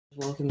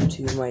Welcome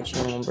to my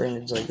channel,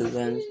 Brandon's Lego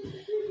Guns,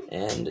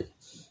 and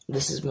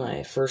this is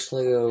my first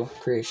Lego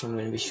creation I'm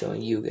going to be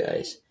showing you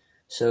guys.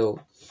 So,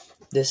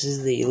 this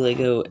is the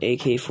Lego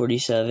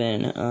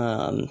AK-47,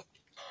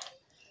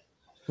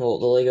 the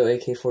Lego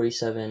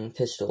AK-47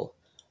 pistol,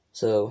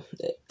 so,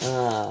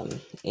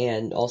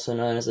 and also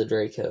known as the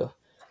Draco,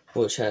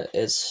 which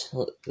it's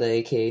the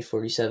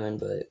AK-47,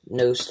 but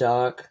no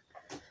stock.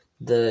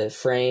 The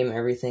frame,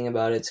 everything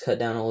about it's cut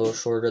down a little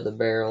shorter, the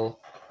barrel,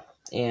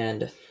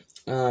 and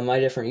my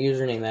different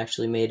username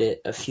actually made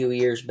it a few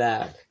years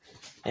back,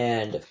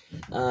 and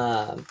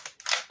I'm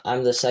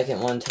the second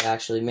one to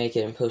actually make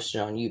it and post it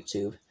on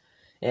YouTube.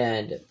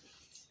 And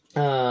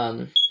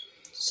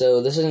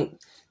so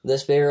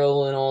this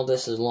barrel and all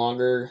this is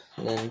longer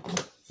than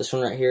this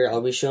one right here.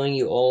 I'll be showing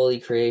you all the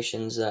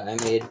creations that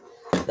I made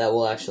that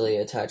will actually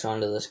attach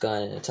onto this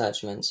gun and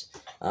attachments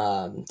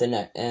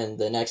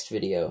the next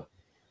video,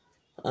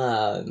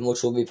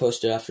 which will be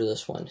posted after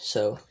this one.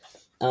 So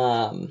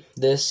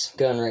this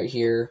gun right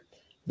here,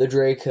 the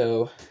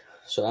Draco,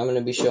 so I'm going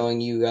to be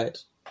showing you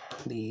guys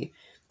the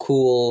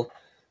cool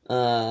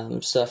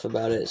stuff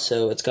about it.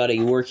 So it's got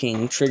a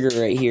working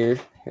trigger right here,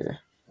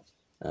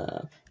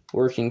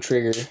 working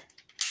trigger,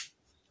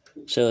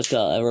 so it's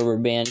got a rubber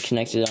band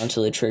connected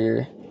onto the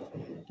trigger,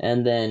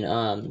 and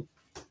then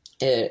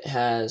it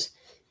has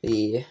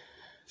the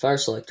fire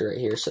selector right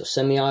here, so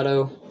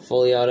semi-auto,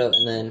 fully auto,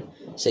 and then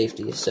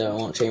safety, so I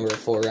won't chamber a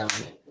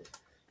 4-round.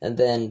 And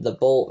then the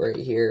bolt right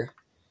here,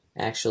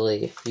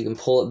 actually, you can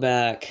pull it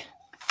back,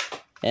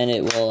 and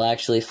it will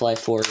actually fly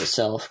forward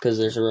itself, because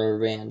there's a rubber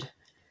band.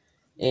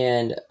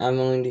 And I'm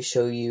going to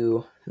show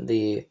you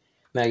the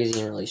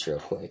magazine release real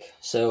quick.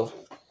 So,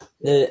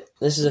 this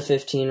is a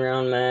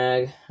 15-round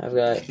mag. I've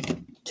got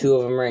 2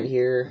 of them right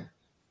here,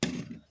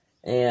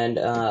 and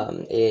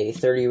a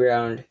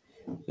 30-round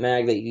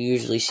mag that you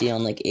usually see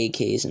on, like,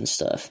 AKs and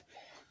stuff,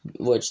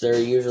 which they're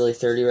usually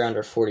 30-round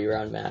or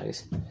 40-round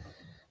mags.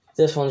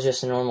 This one's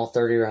just a normal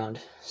 30-round,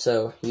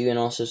 so you can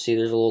also see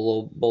there's a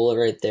little bullet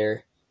right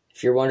there.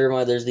 If you're wondering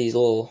why there's these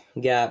little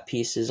gap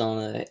pieces on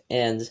the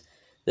ends,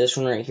 this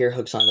one right here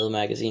hooks onto the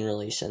magazine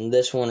release, and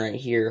this one right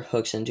here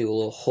hooks into a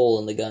little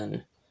hole in the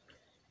gun.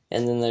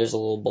 And then there's a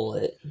little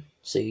bullet,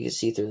 so you can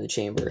see through the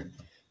chamber.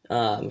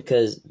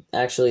 Because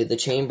actually the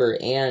chamber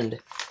and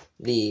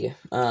the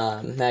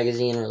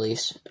magazine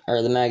release,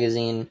 or the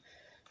magazine,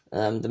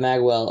 the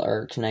magwell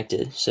are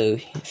connected. So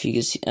if you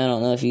can see, I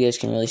don't know if you guys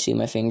can really see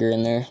my finger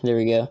in there. There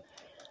we go.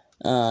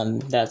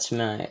 That's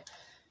my,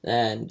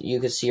 and you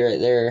can see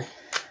right there.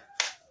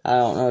 I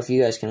don't know if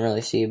you guys can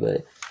really see,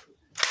 but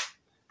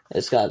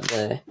it's got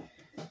the,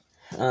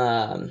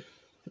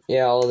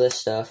 yeah, all this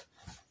stuff.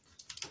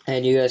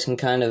 And you guys can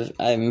kind of,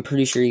 I'm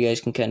pretty sure you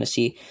guys can kind of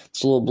see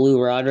this little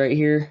blue rod right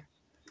here.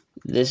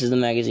 This is the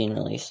magazine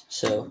release.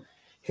 So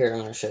here, I'm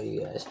going to show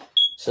you guys.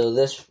 So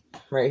this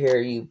right here,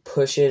 you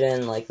push it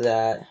in like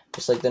that,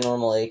 just like the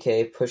normal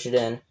AK, push it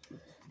in,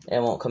 and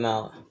it won't come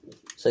out.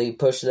 So you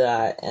push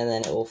that, and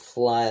then it will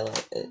fly,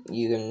 like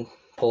you can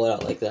pull it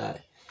out like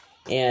that.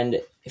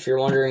 And if you're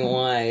wondering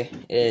why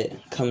it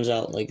comes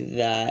out like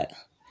that,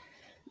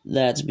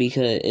 that's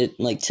because it,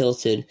 like,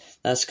 tilted.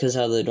 That's because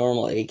how the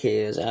normal AK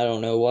is. I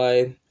don't know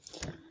why,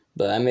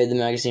 but I made the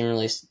magazine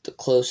release the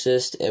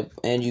closest,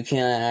 and you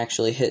can't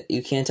actually hit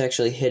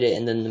it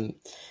and then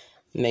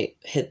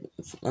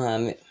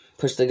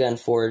push the gun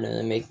forward and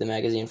then make the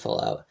magazine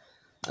fall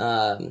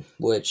out,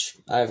 which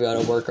I've got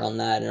to work on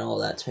that and all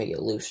that to make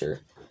it looser.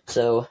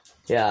 So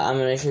yeah, I'm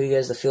going to show you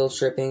guys the field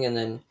stripping, and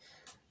then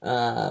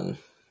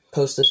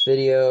post this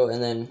video,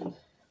 and then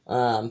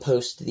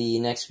post the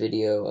next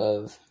video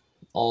of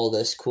all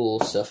this cool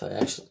stuff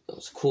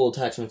those cool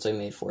attachments I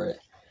made for it.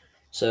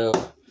 So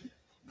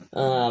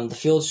the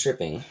field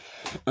stripping,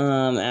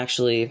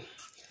 actually,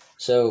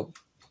 so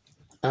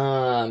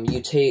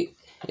you take,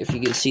 if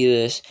you can see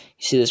this,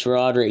 you see this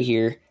rod right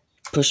here,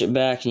 push it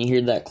back and you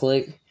hear that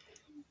click,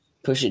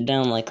 push it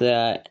down like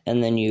that,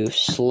 and then you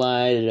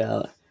slide it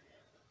out.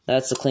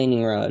 That's the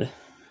cleaning rod,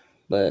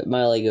 but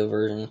my Lego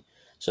version.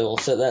 So we'll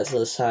set that to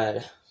the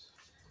side,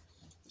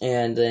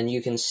 and then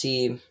you can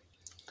see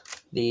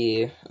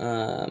the,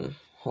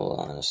 hold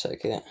on a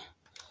second,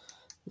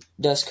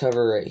 dust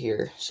cover right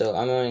here. So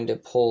I'm going to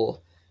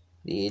pull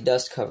the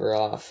dust cover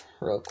off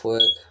real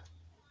quick,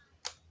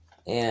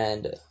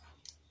 and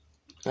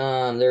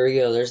there we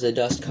go, there's the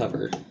dust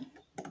cover.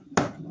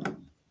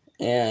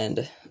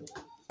 And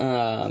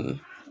yeah,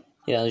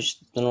 there's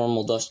the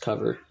normal dust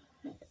cover.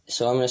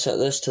 So I'm going to set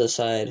this to the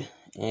side,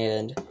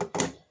 and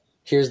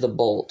here's the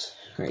bolt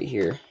right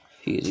here.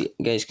 If you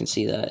guys can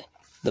see that.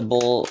 The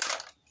bolt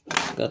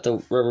got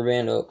the rubber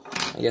band up.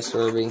 I guess the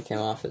rubber band came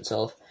off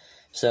itself.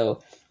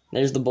 So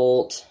there's the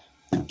bolt.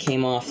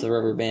 Came off the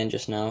rubber band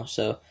just now.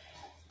 So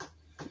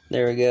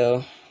there we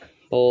go.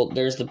 Bolt.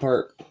 There's the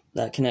part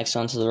that connects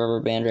onto the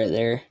rubber band right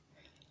there.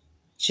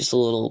 It's just a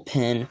little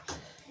pin.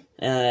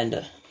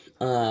 And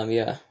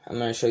yeah, I'm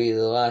going to show you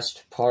the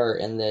last part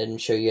and then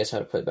show you guys how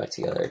to put it back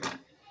together.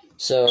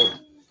 So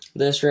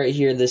this right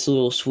here, this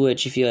little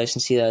switch, if you guys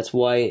can see that, it's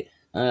white.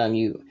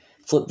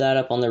 It's flip that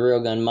up on the real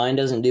gun. Mine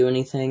doesn't do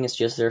anything, it's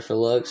just there for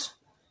looks.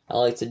 I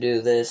like to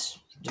do this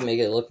to make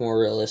it look more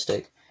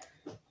realistic.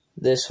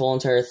 This whole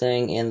entire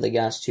thing and the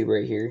gas tube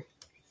right here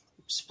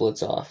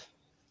splits off.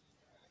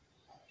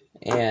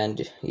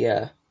 And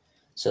yeah,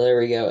 so there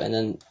we go. And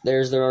then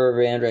there's the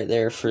rubber band right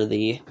there for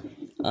the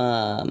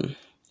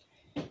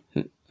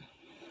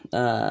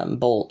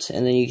bolt.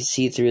 And then you can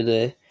see through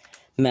the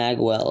mag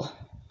well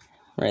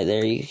right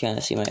there. You can kind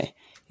of see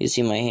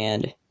my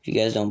hand. If you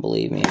guys don't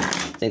believe me, I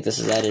think this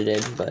is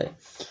edited, but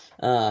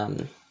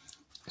I'm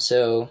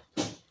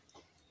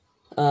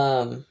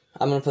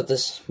gonna put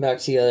this back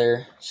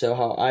together. So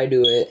how I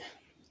do it,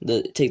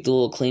 take the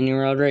little cleaning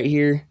rod right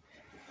here,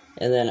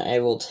 and then I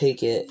will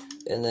take it,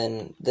 and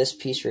then this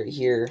piece right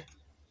here,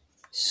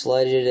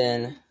 slide it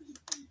in,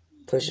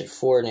 push it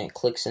forward, and it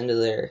clicks into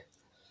there.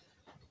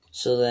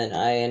 So then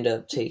I end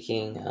up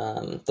taking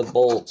the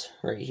bolt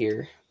right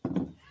here,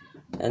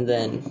 and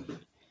then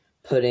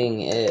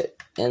putting it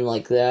in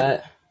like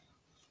that,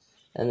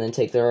 and then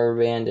take the rubber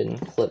band and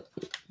put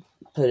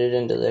it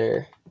into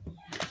there.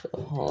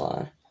 So hold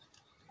on.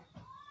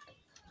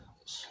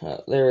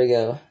 So there we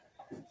go.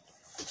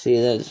 See,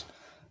 those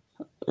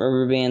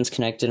rubber bands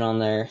connected on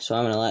there, so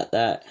I'm gonna let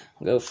that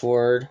go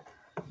forward.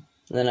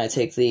 Then I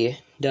take the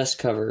dust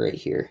cover right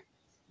here,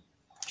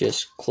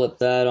 just clip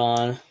that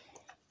on.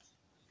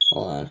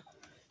 Hold on,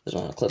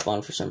 doesn't want to clip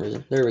on for some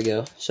reason. There we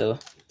go. So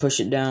push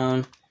it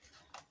down,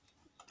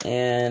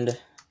 and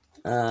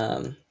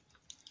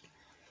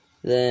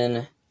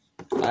then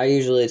I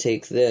usually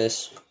take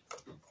this,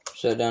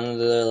 so down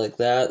into there like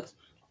that,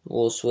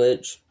 we'll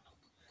switch,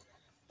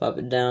 pop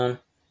it down.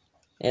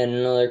 And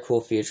another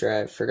cool feature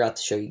I forgot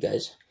to show you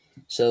guys.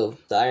 So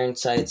the iron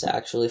sights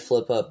actually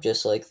flip up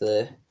just like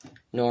the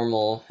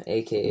normal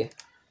AK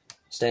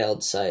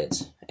styled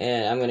sights.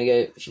 And I'm gonna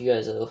get you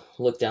guys a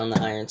look down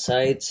the iron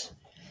sights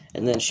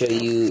and then show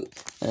you,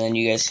 and then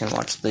you guys can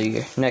watch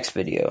the next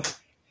video.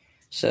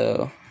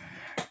 So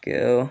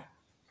go.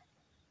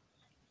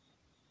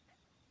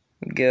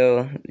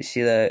 You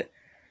see that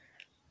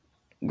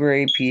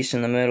gray piece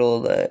in the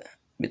middle, that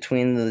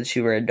between the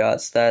two red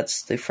dots,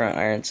 that's the front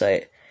iron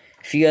sight.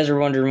 If you guys are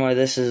wondering why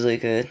this is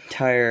like a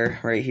tire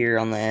right here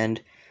on the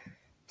end,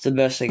 it's the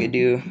best I could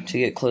do to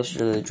get closer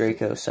to the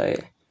Draco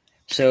sight.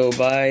 So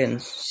bye,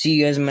 and see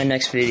you guys in my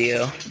next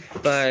video.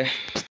 Bye.